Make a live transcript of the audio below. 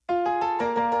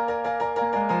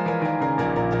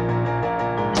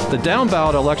The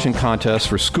down-ballot election contests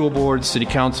for school boards, city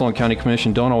council, and county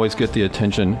commission don't always get the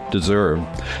attention deserved.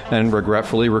 And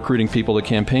regretfully, recruiting people to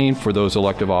campaign for those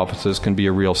elective offices can be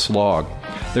a real slog.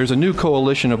 There's a new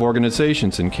coalition of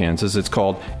organizations in Kansas. It's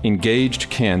called Engaged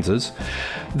Kansas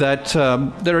that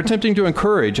are attempting to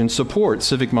encourage and support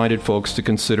civic-minded folks to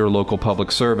consider local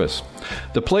public service.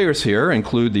 The players here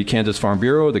include the Kansas Farm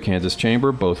Bureau, the Kansas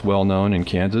Chamber, both well-known in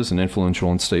Kansas and influential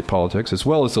in state politics, as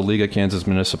well as the League of Kansas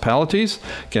Municipalities,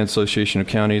 Kansas Association of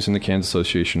Counties, and the Kansas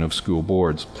Association of School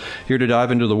Boards. Here to dive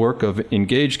into the work of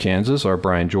Engage Kansas are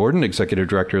Brian Jordan, Executive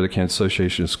Director of the Kansas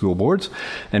Association of School Boards,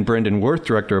 and Brenden Wirth,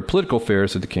 Director of Political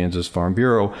Affairs at the Kansas Farm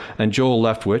Bureau, and Joel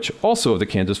Leftwich, also of the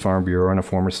Kansas Farm Bureau and a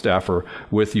former staffer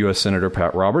with U.S. Senator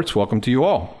Pat Roberts. Welcome to you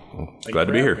all. Glad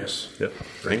to be here. Yep.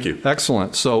 Thank you.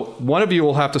 Excellent. So one of you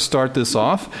will have to start this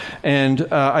off, and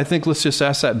I think let's just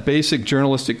ask that basic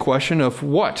journalistic question of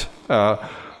what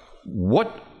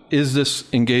is this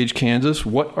Engage Kansas?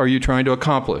 What are you trying to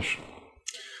accomplish?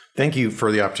 Thank you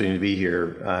for the opportunity to be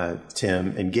here,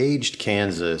 Tim. Engaged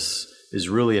Kansas is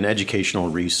really an educational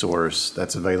resource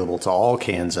that's available to all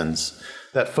Kansans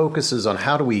that focuses on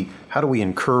how do we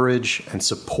encourage and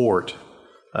support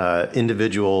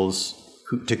individuals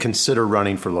to consider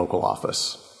running for local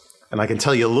office. And I can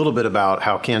tell you a little bit about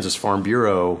how Kansas Farm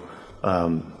Bureau,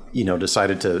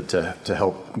 decided to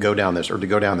help go down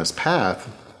this path.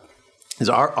 Is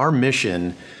our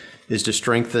mission is to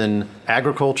strengthen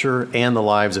agriculture and the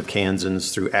lives of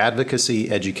Kansans through advocacy,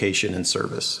 education, and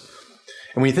service.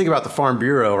 And when you think about the Farm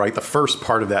Bureau, right, the first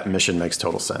part of that mission makes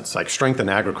total sense, like strengthen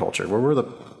agriculture. Well, we're the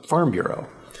Farm Bureau.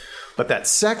 But that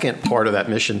second part of that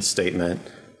mission statement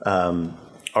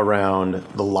around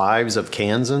the lives of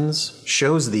Kansans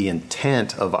shows the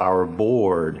intent of our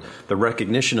board, the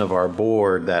recognition of our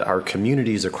board that our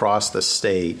communities across the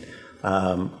state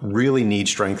really need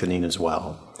strengthening as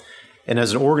well. And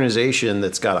as an organization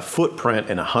that's got a footprint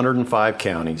in 105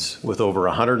 counties with over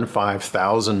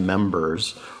 105,000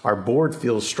 members, our board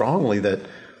feels strongly that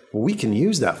we can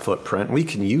use that footprint, we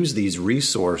can use these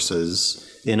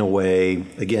resources in a way,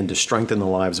 again, to strengthen the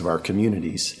lives of our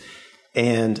communities.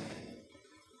 And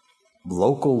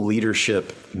local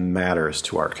leadership matters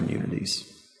to our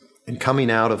communities. And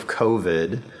coming out of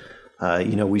COVID,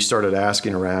 we started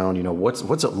asking around,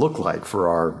 what's it look like for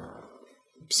our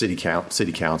city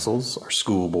councils, our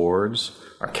school boards,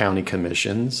 our county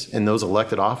commissions, and those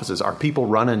elected offices? Are people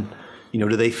running?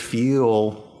 Do they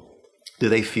feel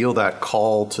that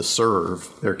call to serve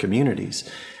their communities?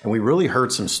 And we really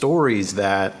heard some stories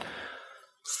that,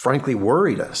 frankly,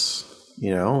 worried us.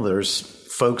 There's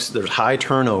high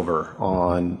turnover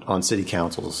on city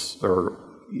councils or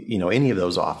any of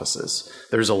those offices.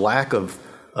 There's a lack of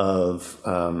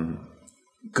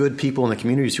good people in the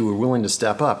communities who are willing to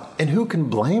step up, and who can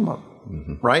blame them?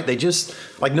 Mm-hmm. Right? They just,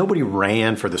 nobody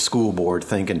ran for the school board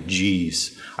thinking,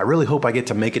 geez, I really hope I get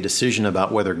to make a decision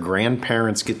about whether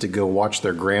grandparents get to go watch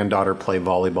their granddaughter play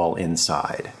volleyball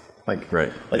inside.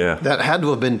 That had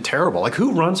to have been terrible. Nobody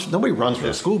runs for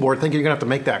the school board thinking you're going to have to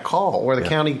make that call, or the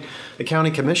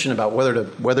county commission about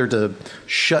whether to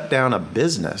shut down a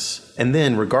business. And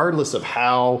then, regardless of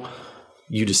how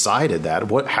you decided that,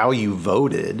 how you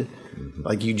voted,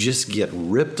 you just get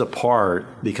ripped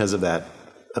apart because of that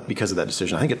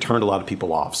decision. I think it turned a lot of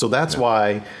people off. So that's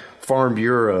why Farm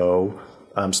Bureau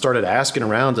started asking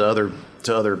around to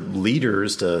other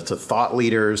leaders, to thought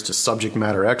leaders, to subject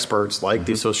matter experts like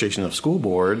the Association of School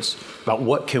Boards about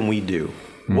what can we do?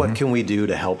 Mm-hmm. What can we do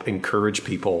to help encourage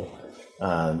people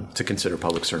to consider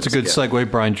public service? It's a good segue,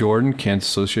 Brian Jordan, Kansas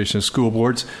Association of School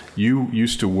Boards. You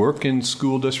used to work in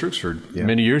school districts for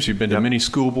many years. You've been to many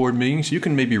school board meetings. You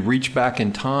can maybe reach back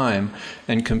in time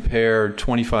and compare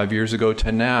 25 years ago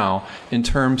to now in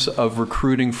terms of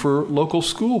recruiting for local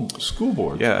school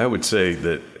boards. Yeah, I would say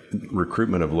that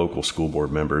recruitment of local school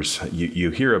board members,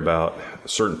 you hear about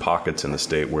certain pockets in the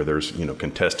state where there's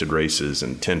contested races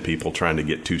and 10 people trying to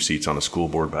get 2 seats on a school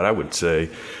board. But I would say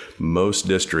most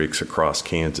districts across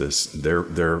Kansas,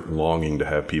 they're longing to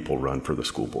have people run for the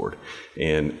school board.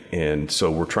 And so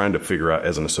we're trying to figure out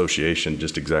as an association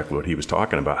just exactly what he was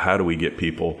talking about. How do we get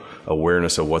people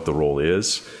awareness of what the role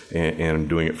is and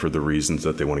doing it for the reasons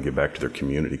that they want to give back to their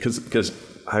community? Because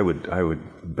I would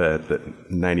bet that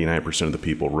 99% of the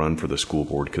people run for the school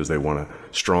board because they want to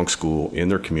strong school in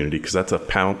their community, because that's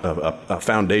a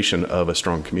foundation of a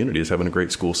strong community is having a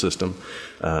great school system.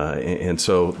 And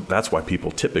so that's why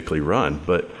people typically run.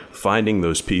 But finding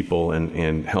those people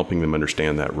and helping them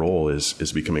understand that role is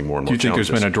becoming more and more challenging. Do you think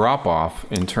there's been a drop-off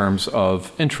in terms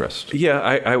of interest? Yeah,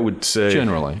 I would say...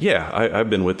 Generally. Yeah, I've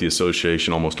been with the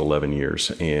association almost 11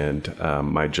 years, and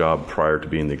my job prior to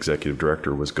being the executive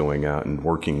director was going out and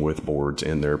working with boards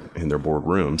in their board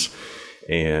rooms.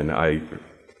 And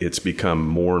it's become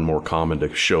more and more common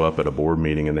to show up at a board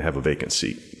meeting and they have a vacant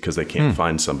seat because they can't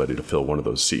find somebody to fill one of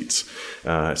those seats.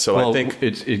 I think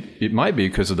it might be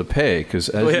because of the pay. Because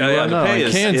as you know,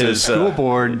 in Kansas school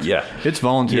board, it's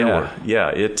volunteer work. Yeah,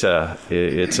 it's a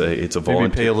volunteer.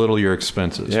 Maybe pay a little your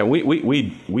expenses. Yeah,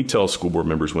 we tell school board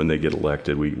members when they get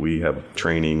elected, we have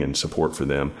training and support for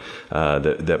them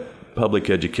that public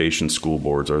education school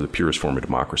boards are the purest form of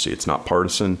democracy. It's not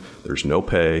partisan. There's no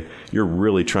pay. You're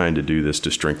really trying to do this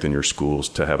to strengthen your schools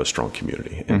to have a strong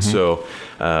community. And so,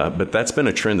 but that's been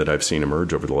a trend that I've seen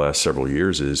emerge over the last several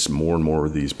years is more and more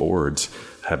of these boards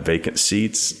have vacant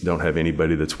seats, don't have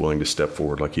anybody that's willing to step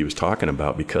forward like he was talking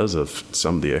about because of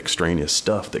some of the extraneous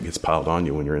stuff that gets piled on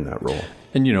you when you're in that role.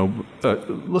 And,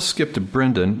 let's skip to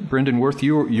Brenden. Brenden Wirth,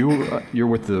 you're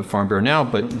with the Farm Bureau now,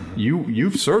 but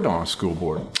you've served on a school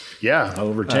board. Yeah,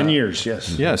 over 10 years,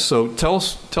 yes. Yes, so tell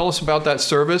us about that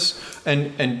service,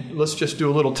 and let's just do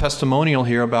a little testimonial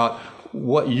here about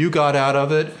what you got out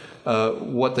of it,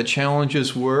 what the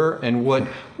challenges were, and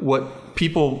what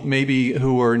people maybe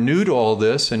who are new to all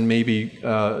this and maybe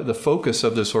the focus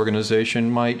of this organization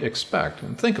might expect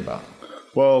and think about.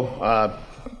 Well,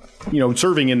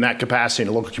 serving in that capacity in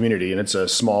a local community, and it's a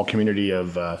small community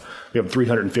of, we have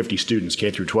 350 students, K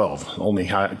through 12, only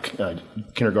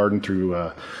kindergarten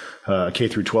through K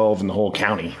through 12 in the whole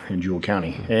county, in Jewell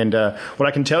County. And what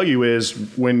I can tell you is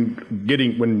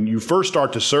when you first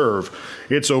start to serve,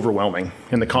 it's overwhelming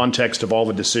in the context of all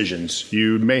the decisions.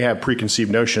 You may have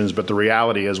preconceived notions, but the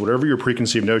reality is whatever your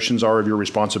preconceived notions are of your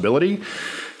responsibility,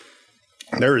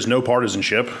 there is no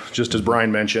partisanship, just as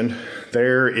Brian mentioned.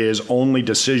 There is only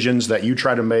decisions that you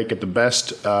try to make at the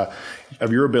best of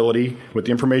your ability with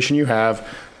the information you have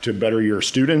to better your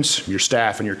students, your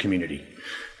staff, and your community.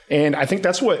 And I think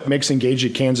that's what makes Engage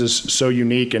at Kansas so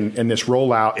unique in this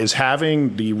rollout is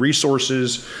having the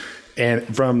resources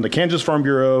and from the Kansas Farm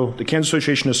Bureau, the Kansas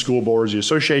Association of School Boards, the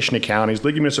Association of Counties,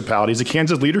 League of Municipalities, the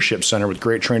Kansas Leadership Center with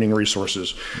great training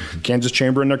resources, Kansas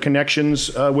Chamber and their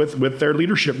connections with their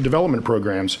leadership development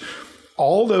programs.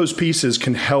 All those pieces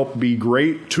can help be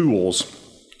great tools,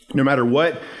 no matter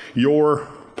what your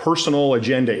personal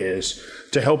agenda is,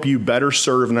 to help you better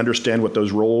serve and understand what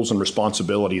those roles and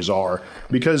responsibilities are.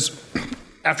 Because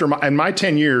in my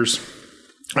 10 years,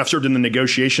 I've served in the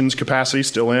negotiations capacity,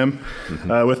 still am,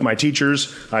 with my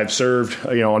teachers. I've served,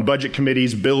 on budget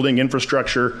committees, building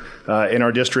infrastructure in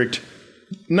our district.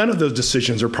 None of those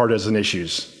decisions are partisan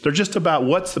issues. They're just about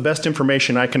what's the best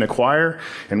information I can acquire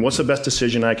and what's the best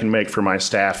decision I can make for my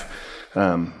staff,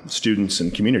 students,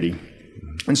 and community.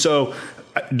 And so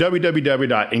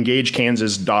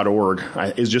www.engagekansas.org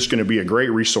is just going to be a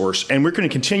great resource. And we're going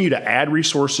to continue to add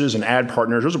resources and add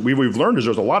partners. We've learned there's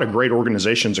a lot of great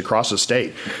organizations across the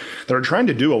state that are trying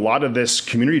to do a lot of this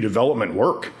community development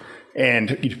work.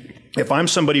 And if I'm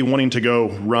somebody wanting to go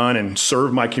run and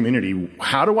serve my community,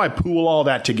 how do I pool all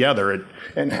that together?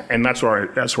 And that's where our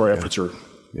efforts are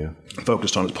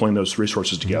focused on, is pulling those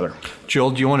resources together.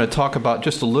 Joel, do you want to talk about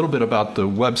just a little bit about the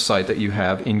website that you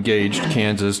have,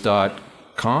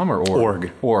 engagedkansas.com or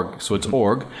org? Org. So it's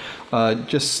org.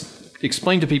 Just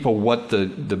explain to people what the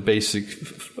basic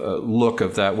look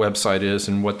of that website is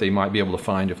and what they might be able to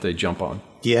find if they jump on.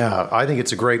 Yeah, I think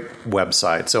it's a great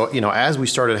website. So, as we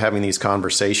started having these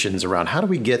conversations around how do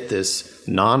we get this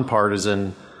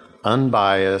nonpartisan,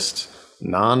 unbiased,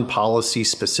 non-policy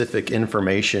specific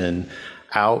information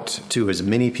out to as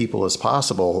many people as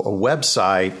possible, a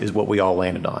website is what we all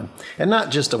landed on. And not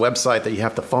just a website that you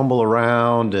have to fumble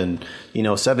around and,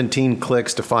 17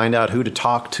 clicks to find out who to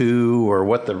talk to or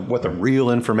what the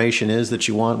real information is that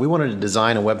you want. We wanted to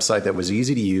design a website that was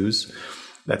easy to use,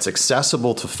 that's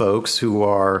accessible to folks who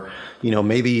are,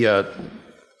 maybe,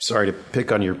 sorry to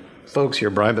pick on your folks here,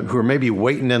 Brian, but who are maybe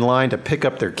waiting in line to pick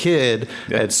up their kid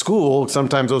at school.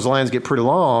 Sometimes those lines get pretty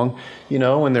long,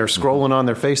 when they're scrolling on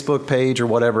their Facebook page or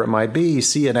whatever it might be, you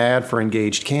see an ad for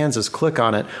Engaged Kansas, click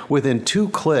on it. Within 2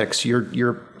 clicks,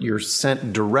 you're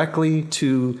sent directly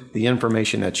to the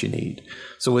information that you need.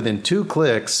 So within 2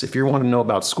 clicks, if you want to know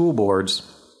about school boards,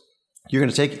 you're going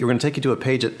to take you to a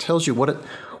page that tells you what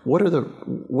what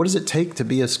does it take to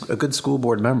be a good school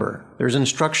board member? There's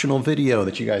instructional video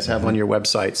that you guys have on your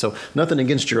website. So nothing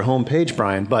against your homepage,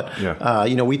 Brian, but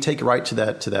we take right to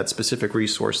that specific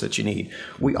resource that you need.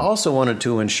 We also wanted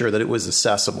to ensure that it was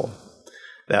accessible,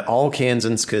 that all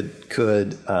Kansans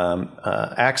could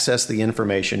access the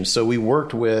information. So we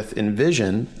worked with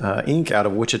Envision Inc. out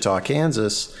of Wichita,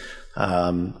 Kansas,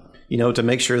 to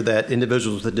make sure that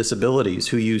individuals with disabilities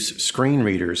who use screen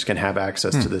readers can have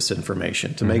access to this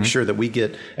information, to make sure that we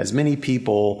get as many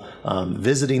people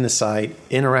visiting the site,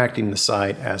 interacting the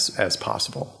site as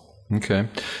possible. Okay.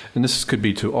 And this could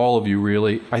be to all of you,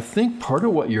 really. I think part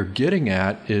of what you're getting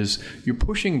at is you're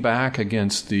pushing back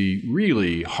against the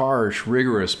really harsh,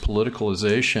 rigorous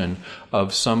politicalization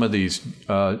of some of these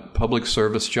public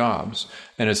service jobs.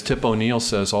 And as Tip O'Neill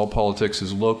says, all politics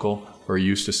is local, or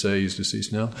used to say, he's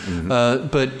deceased now.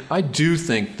 But I do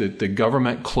think that the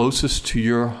government closest to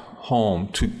your home,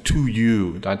 to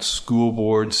you, that's school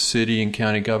board, city and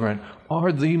county government,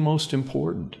 are the most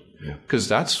important. Because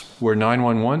that's where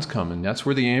 911's coming. That's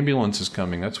where the ambulance is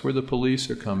coming. That's where the police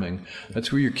are coming.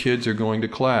 That's where your kids are going to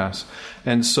class.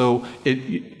 And so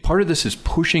part of this is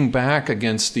pushing back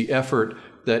against the effort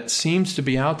that seems to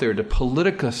be out there to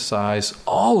politicize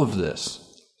all of this.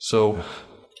 So,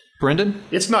 Brenden?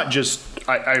 It's not just,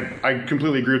 I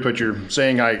completely agree with what you're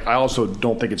saying. I also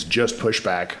don't think it's just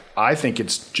pushback. I think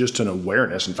it's just an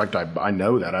awareness. In fact, I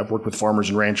know that. I've worked with farmers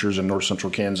and ranchers in north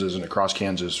central Kansas and across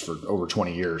Kansas for over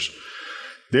 20 years.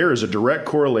 There is a direct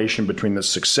correlation between the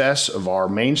success of our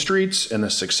main streets and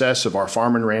the success of our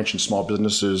farm and ranch and small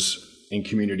businesses in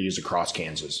communities across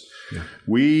Kansas. Yeah.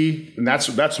 And that's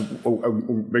a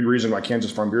big reason why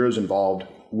Kansas Farm Bureau is involved.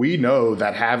 We know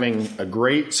that having a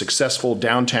great, successful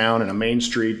downtown and a main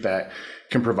street that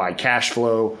can provide cash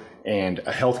flow and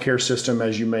a healthcare system,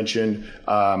 as you mentioned,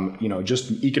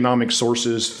 just economic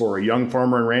sources for a young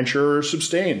farmer and rancher or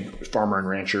sustained farmer and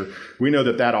rancher. We know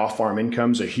that off-farm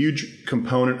income is a huge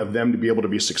component of them to be able to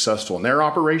be successful in their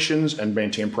operations and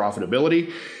maintain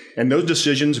profitability. And those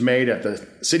decisions made at the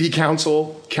city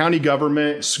council, county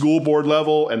government, school board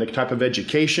level, and the type of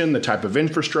education, the type of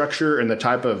infrastructure, and the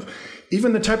type of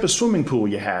swimming pool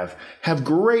you have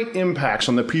great impacts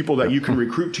on the people that you can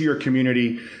recruit to your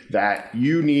community that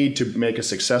you need to make a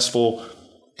successful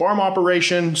farm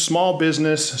operation, small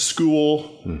business,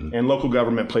 school, and local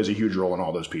government plays a huge role in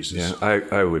all those pieces. Yeah,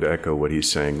 I would echo what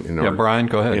he's saying. Brian,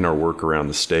 go ahead. In our work around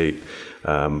the state,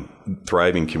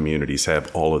 thriving communities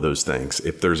have all of those things.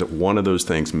 If there's one of those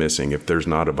things missing, if there's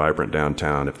not a vibrant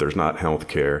downtown, if there's not health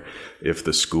care, if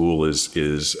the school is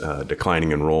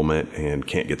declining enrollment and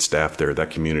can't get staff there, that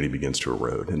community begins to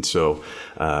erode. And so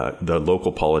the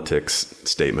local politics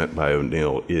statement by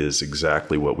O'Neill is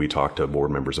exactly what we talk to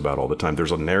board members about all the time.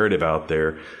 There's a narrative out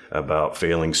there about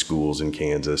failing schools in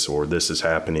Kansas or this is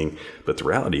happening. But the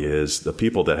reality is the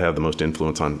people that have the most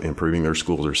influence on improving their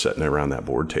schools are sitting around that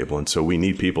board table. And so we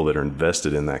need people that are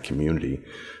invested in that community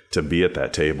to be at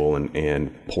that table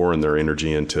and pouring their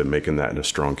energy into making that a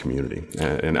strong community.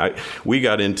 And we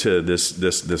got into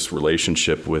this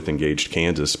relationship with Engaged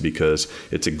Kansas because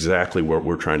it's exactly what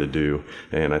we're trying to do.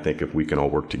 And I think if we can all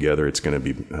work together, it's going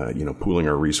to be pooling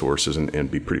our resources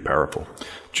and be pretty powerful.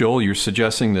 Joel, you're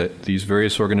suggesting that these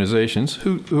various organizations,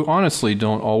 who honestly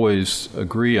don't always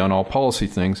agree on all policy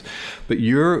things, but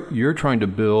you're trying to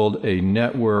build a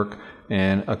network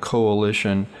and a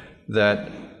coalition that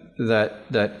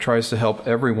tries to help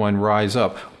everyone rise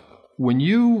up. When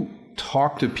you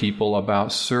talk to people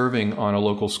about serving on a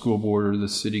local school board or the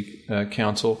city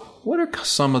council, what are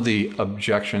some of the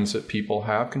objections that people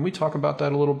have? Can we talk about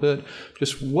that a little bit?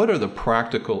 Just what are the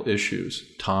practical issues?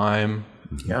 Time,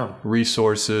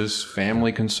 resources,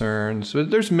 family concerns.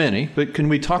 There's many, but can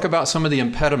we talk about some of the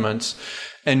impediments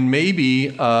and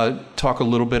maybe talk a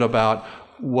little bit about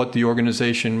what the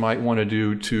organization might want to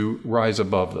do to rise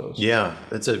above those? Yeah,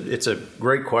 it's a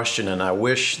great question, and I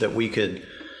wish that we could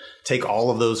take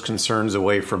all of those concerns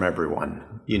away from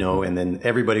everyone, and then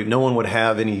no one would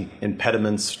have any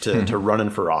impediments to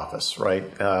running for office, right?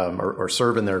 Or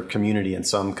serve in their community in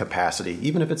some capacity,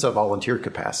 even if it's a volunteer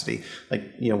capacity. Like,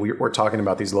 we're talking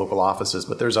about these local offices,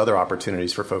 but there's other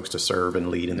opportunities for folks to serve and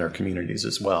lead in their communities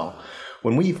as well.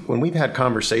 When we've had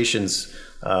conversations,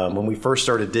 when we first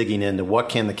started digging into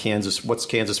what's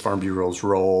Kansas Farm Bureau's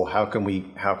role, how can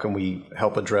we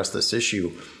help address this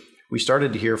issue, we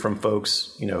started to hear from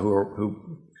folks, who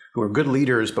are good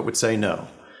leaders but would say no,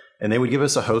 and they would give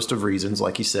us a host of reasons,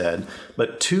 like you said,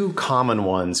 but two common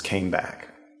ones came back,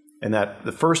 and that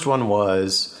the first one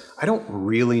was, I don't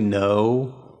really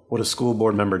know what a school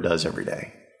board member does every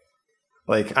day.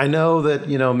 Like, I know that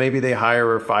maybe they hire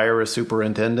or fire a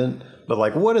superintendent, but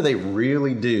like, what do they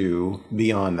really do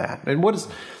beyond that? And what is,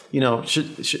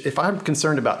 should if I'm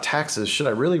concerned about taxes, should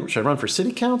I run for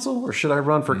city council or should I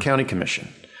run for county commission?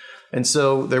 And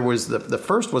so there was the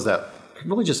first was that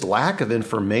really just lack of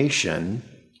information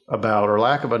about or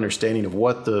lack of understanding of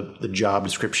what the job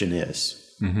description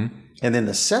is. Mm-hmm. And then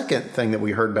the second thing that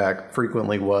we heard back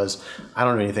frequently was, I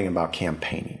don't know anything about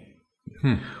campaigning.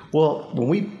 Well, when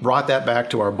we brought that back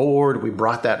to our board, we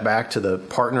brought that back to the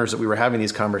partners that we were having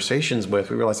these conversations with,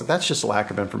 we realized that that's just a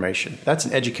lack of information. That's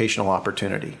an educational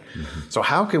opportunity. Mm-hmm. So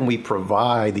how can we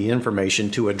provide the information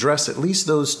to address at least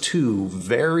those two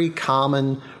very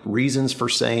common reasons for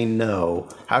saying no?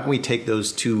 How can we take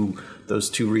those two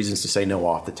reasons to say no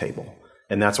off the table?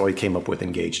 And that's why we came up with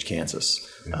Engaged Kansas,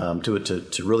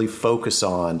 to really focus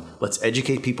on, let's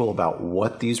educate people about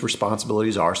what these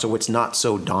responsibilities are so it's not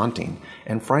so daunting.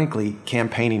 And frankly,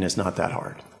 campaigning is not that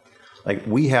hard. Like,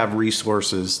 we have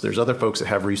resources. There's other folks that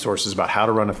have resources about how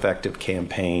to run effective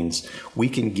campaigns. We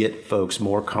can get folks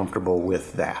more comfortable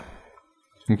with that.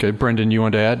 Okay, Brenden, you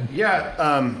want to add?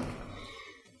 Yeah.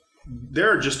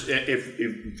 There are just,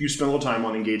 if you spend a little time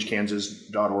on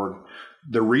engagekansas.org,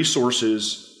 the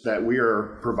resources that we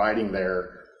are providing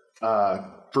there,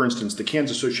 for instance, the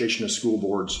Kansas Association of School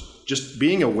Boards, just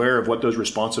being aware of what those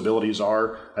responsibilities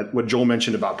are, what Joel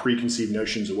mentioned about preconceived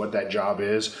notions of what that job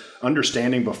is,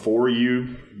 understanding before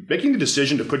you, making the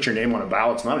decision to put your name on a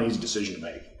ballot, it's not an easy decision to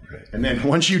make. Right. And then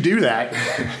once you do that,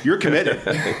 you're committed.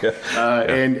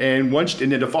 And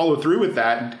then to follow through with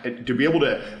that, to be able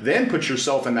to then put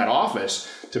yourself in that office,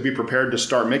 to be prepared to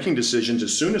start making decisions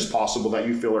as soon as possible that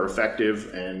you feel are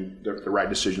effective and the right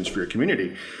decisions for your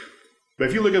community. But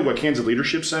if you look at what Kansas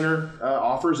Leadership Center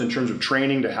offers in terms of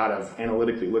training to how to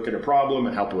analytically look at a problem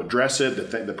and how to address it,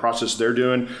 the process they're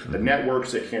doing, the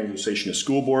networks that Kansas Association of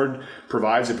School Board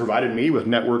provides, it provided me with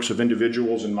networks of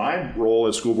individuals in my role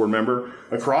as school board member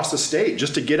across the state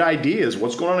just to get ideas.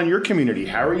 What's going on in your community?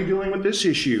 How are you dealing with this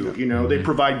issue? They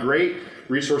provide great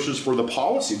resources for the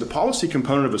policy. The policy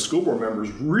component of a school board member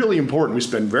is really important. We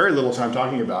spend very little time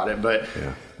talking about it, but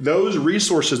those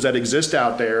resources that exist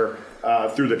out there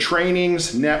through the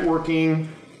trainings, networking,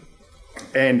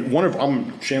 and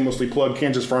I'm shamelessly plug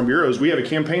Kansas Farm Bureaus. We have a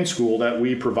campaign school that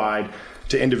we provide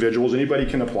to individuals. Anybody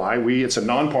can apply. It's a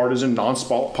nonpartisan,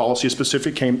 non-policy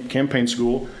specific campaign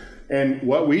school. And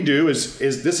what we do is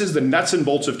this is the nuts and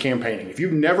bolts of campaigning. If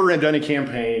you've never done a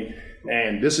campaign,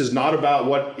 and this is not about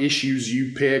what issues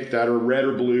you pick that are red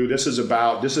or blue. This is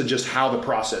just how the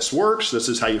process works. This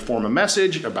is how you form a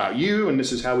message about you, and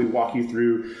this is how we walk you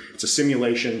through. It's a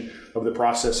simulation of the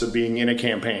process of being in a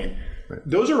campaign. Right.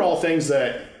 Those are all things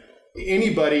that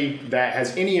anybody that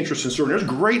has any interest in serving. There's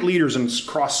great leaders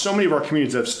across so many of our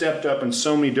communities that have stepped up in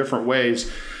so many different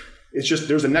ways. It's just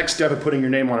there's a next step of putting your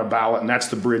name on a ballot, and that's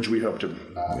the bridge we hope to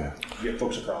get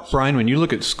folks across. Brian, when you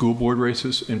look at school board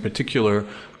races in particular,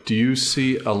 do you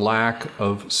see a lack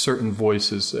of certain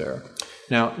voices there?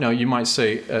 Now you might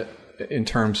say in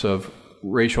terms of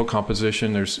racial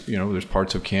composition, there's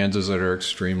parts of Kansas that are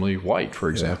extremely white, for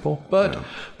example. But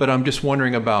I'm just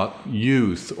wondering about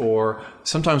youth, or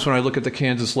sometimes when I look at the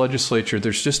Kansas legislature,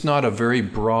 there's just not a very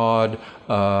broad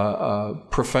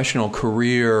professional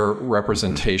career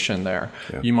representation there.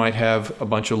 Yeah. You might have a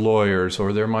bunch of lawyers,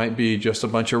 or there might be just a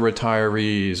bunch of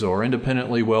retirees or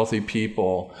independently wealthy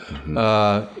people,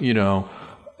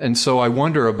 And so I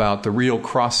wonder about the real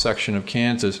cross-section of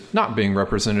Kansas not being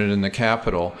represented in the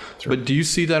Capitol. Right. But do you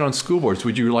see that on school boards?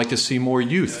 Would you like to see more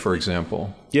youth, for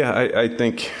example? Yeah, I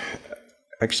think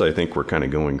we're kind of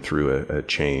going through a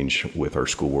change with our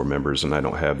school board members, and I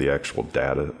don't have the actual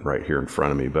data right here in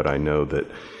front of me, but I know that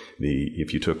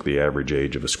if you took the average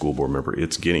age of a school board member,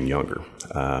 it's getting younger.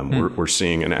 We're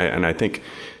seeing, and I think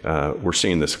we're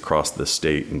seeing this across the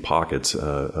state in pockets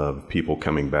of people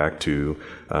coming back to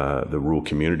the rural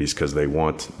communities because they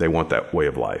want that way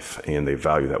of life and they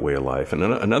value that way of life. And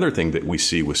another thing that we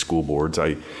see with school boards,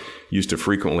 I used to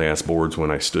frequently ask boards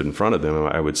when I stood in front of them,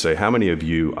 I would say, how many of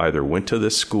you either went to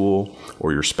this school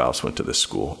or your spouse went to this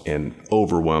school? And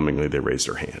overwhelmingly, they raised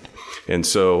their hand. And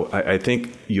so I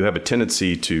think you have a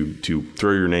tendency to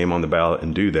throw your name on the ballot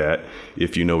and do that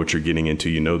if you know what you're getting into.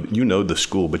 You know the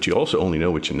school, but you also only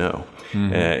know what you know.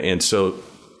 Mm-hmm. And so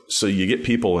you get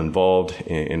people involved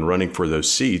in running for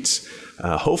those seats,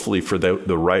 hopefully for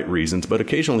the right reasons, but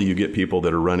occasionally you get people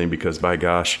that are running because, by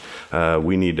gosh,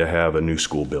 we need to have a new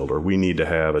school build, or we need to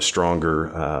have a stronger,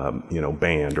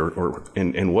 band,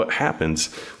 and what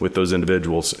happens with those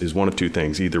individuals is one of two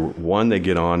things. Either one, they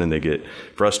get on and they get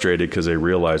frustrated because they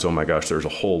realize, oh my gosh, there's a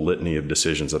whole litany of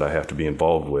decisions that I have to be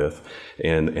involved with,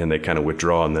 and they kind of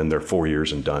withdraw, and then they're 4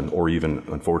 years and done, or even,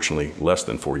 unfortunately, less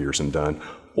than 4 years and done.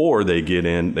 or they get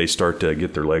in, they start to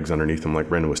get their legs underneath them, like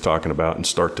Brenden was talking about, and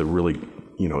start to really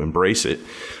embrace it.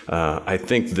 I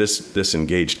think this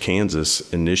Engaged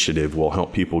Kansas initiative will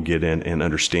help people get in and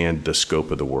understand the scope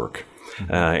of the work.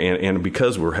 And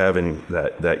because we're having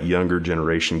that younger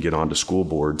generation get onto school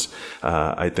boards,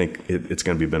 I think it's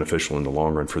going to be beneficial in the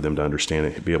long run for them to understand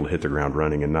it, be able to hit the ground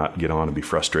running and not get on and be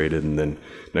frustrated. And then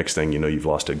next thing you know, you've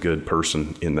lost a good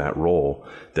person in that role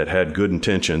that had good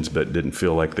intentions but didn't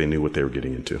feel like they knew what they were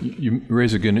getting into. You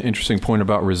raise a good, interesting point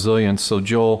about resilience. So,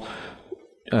 Joel,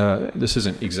 this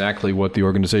isn't exactly what the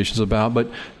organization's about, but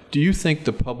do you think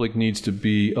the public needs to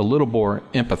be a little more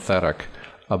empathetic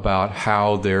about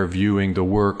how they're viewing the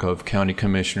work of county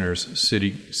commissioners,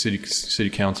 city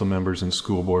council members, and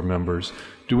school board members?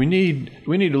 Do we need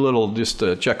a little, just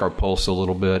to check our pulse a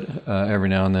little bit every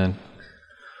now and then?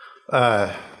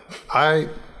 I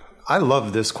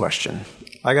love this question.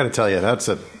 I got to tell you,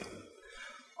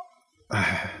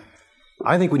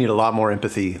 I think we need a lot more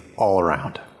empathy all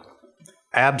around.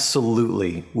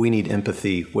 Absolutely, we need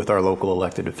empathy with our local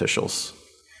elected officials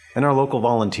and our local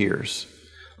volunteers.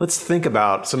 Let's think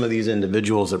about some of these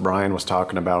individuals that Brian was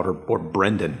talking about, or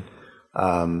Brenden.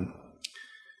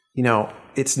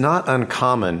 It's not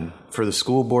uncommon for the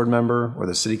school board member or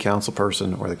the city council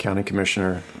person or the county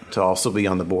commissioner to also be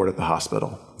on the board of the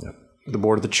hospital, the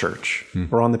board of the church,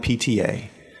 or on the PTA.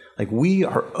 Like, we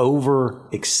are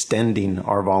overextending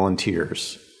our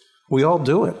volunteers. We all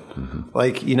do it.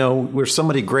 Like, we're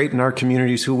somebody great in our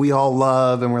communities who we all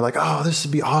love, and we're like, oh, this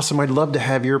would be awesome. I'd love to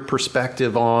have your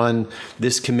perspective on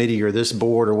this committee or this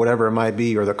board or whatever it might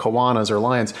be, or the Kiwanis or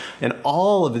Lions. And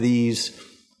all of these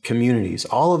communities,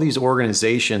 all of these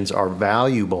organizations are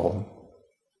valuable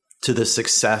to the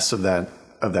success of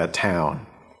that town,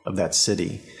 of that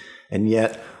city. And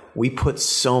yet we put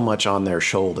so much on their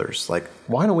shoulders. Like,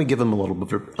 why don't we give them a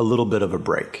little bit of a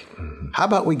break? How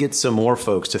about we get some more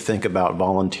folks to think about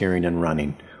volunteering and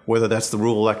running, whether that's the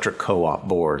rural electric co-op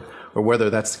board, or whether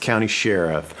that's the county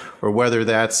sheriff, or whether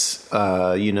that's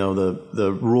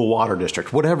the rural water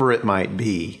district, whatever it might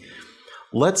be.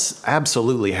 Let's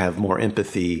absolutely have more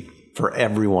empathy for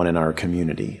everyone in our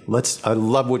community. I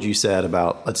love what you said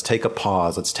about let's take a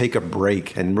pause, let's take a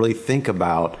break, and really think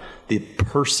about the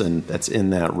person that's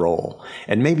in that role.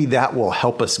 And maybe that will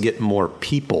help us get more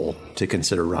people to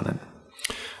consider running.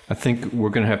 I think we're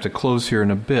going to have to close here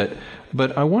in a bit,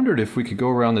 but I wondered if we could go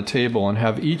around the table and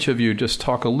have each of you just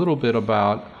talk a little bit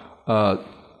about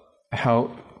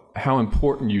how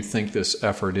important you think this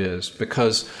effort is,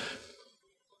 because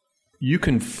you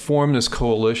can form this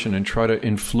coalition and try to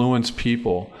influence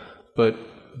people, but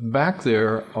back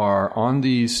there are, on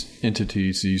these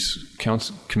entities, these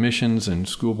commissions and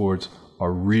school boards,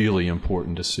 are really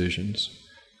important decisions.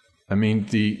 I mean,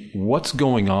 what's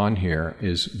going on here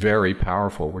is very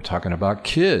powerful. We're talking about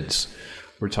kids.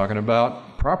 We're talking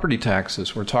about property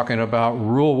taxes. We're talking about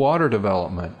rural water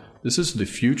development. This is the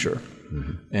future.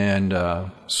 And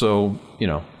so,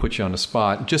 put you on the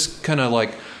spot. Just kind of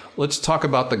like, let's talk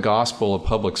about the gospel of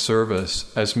public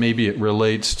service as maybe it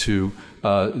relates to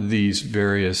these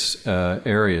various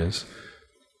areas.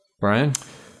 Brian?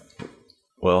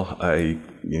 Well,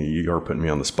 you are putting me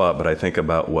on the spot, but I think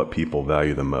about what people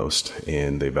value the most,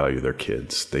 and they value their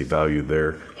kids. They value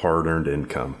their hard-earned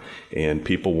income, and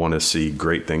people want to see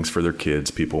great things for their kids.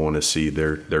 People want to see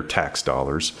their tax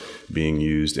dollars being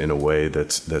used in a way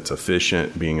that's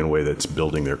efficient, being in a way that's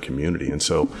building their community. And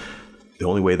so the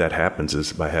only way that happens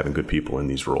is by having good people in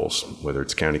these roles, whether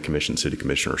it's county commission, city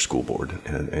commission, or school board.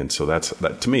 And so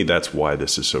to me, that's why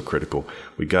this is so critical.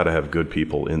 We got to have good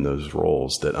people in those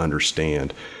roles that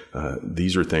understand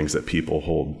these are things that people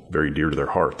hold very dear to their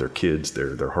heart, their kids,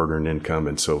 their hard-earned income.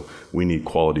 And so we need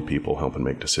quality people helping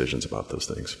make decisions about those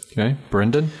things. Okay.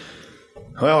 Brenden?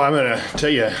 Well, I'm going to tell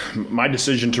you, my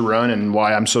decision to run and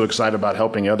why I'm so excited about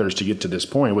helping others to get to this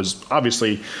point was,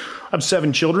 obviously, I have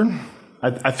 7 children.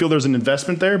 I feel there's an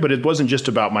investment there, but it wasn't just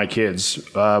about my kids.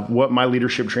 What my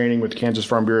leadership training with the Kansas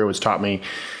Farm Bureau has taught me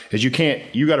is you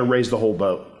got to raise the whole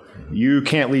boat. You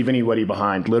can't leave anybody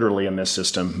behind, literally, in this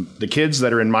system. The kids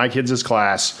that are in my kids'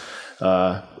 class,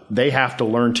 they have to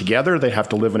learn together. They have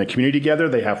to live in a community together.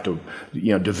 They have to,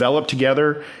 develop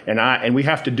together, and we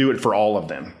have to do it for all of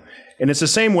them. And it's the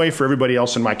same way for everybody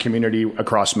else in my community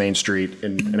across Main Street.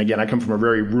 And again, I come from a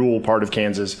very rural part of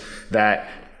Kansas that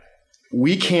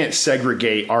we can't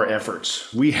segregate our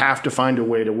efforts. We have to find a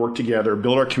way to work together,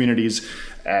 build our communities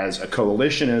as a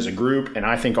coalition, as a group. And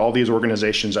I think all these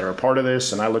organizations that are a part of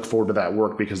this, and I look forward to that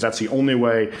work, because that's the only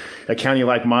way a county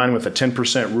like mine with a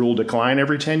 10% rural decline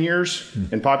every 10 years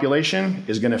in population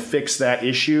is going to fix that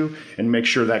issue and make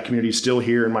sure that community is still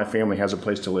here and my family has a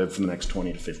place to live for the next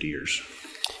 20 to 50 years.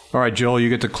 All right, Joel, you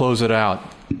get to close it out.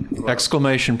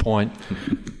 Exclamation point.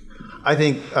 I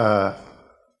think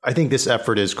this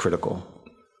effort is critical.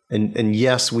 And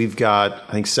yes, we've got,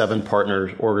 I think, 7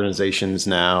 partner organizations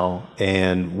now,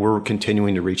 and we're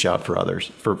continuing to reach out for others,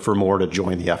 for more to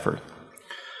join the effort.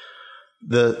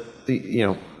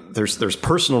 There's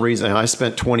personal reasons. I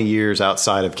spent 20 years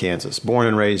outside of Kansas, born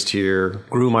and raised here,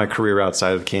 grew my career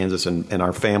outside of Kansas, and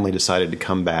our family decided to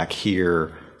come back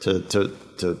here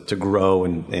to grow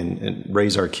and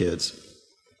raise our kids.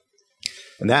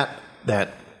 And that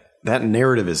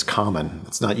narrative is common.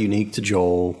 It's not unique to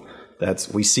Joel.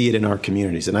 We see it in our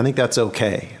communities, and I think that's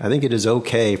okay. I think it is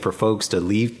okay for folks to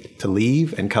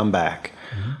leave and come back,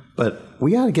 but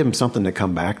we got to give them something to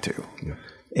come back to,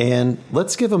 and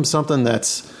let's give them something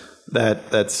that's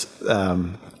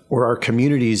where our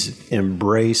communities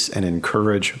embrace and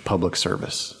encourage public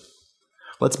service.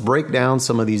 Let's break down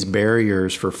some of these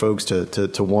barriers for folks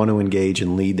to want to engage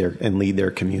and lead their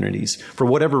communities for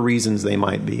whatever reasons they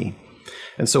might be.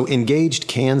 And so Engaged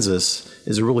Kansas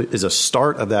is a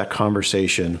start of that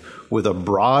conversation with a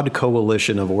broad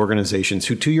coalition of organizations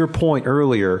who, to your point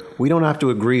earlier, we don't have to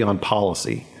agree on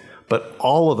policy, but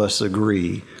all of us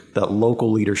agree that local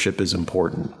leadership is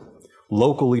important.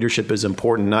 Local leadership is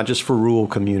important not just for rural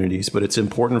communities, but it's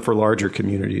important for larger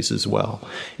communities as well.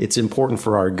 It's important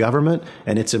for our government,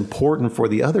 and it's important for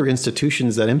the other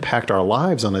institutions that impact our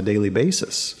lives on a daily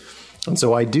basis. And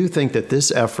so I do think that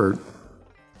this effort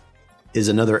is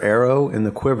another arrow in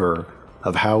the quiver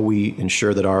of how we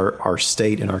ensure that our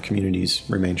state and our communities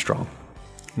remain strong.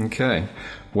 Okay.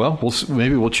 Well,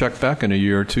 maybe we'll check back in a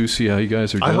year or two, see how you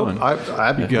guys are doing.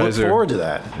 I look forward to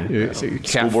that.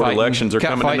 School board elections are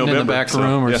coming in November. In the back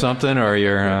room or something, or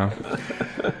you're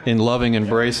in loving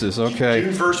embraces. Okay.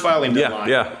 June 1st filing deadline.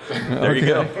 Yeah. There you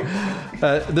go.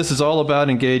 This is all about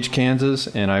Engage Kansas,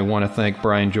 and I want to thank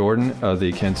Brian Jordan of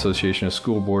the Kansas Association of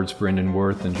School Boards, Brenden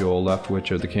Wirth, and Joel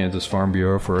Leftwich of the Kansas Farm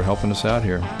Bureau for helping us out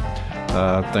here.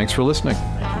 Thanks for listening.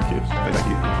 Thank you.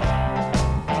 Thank you.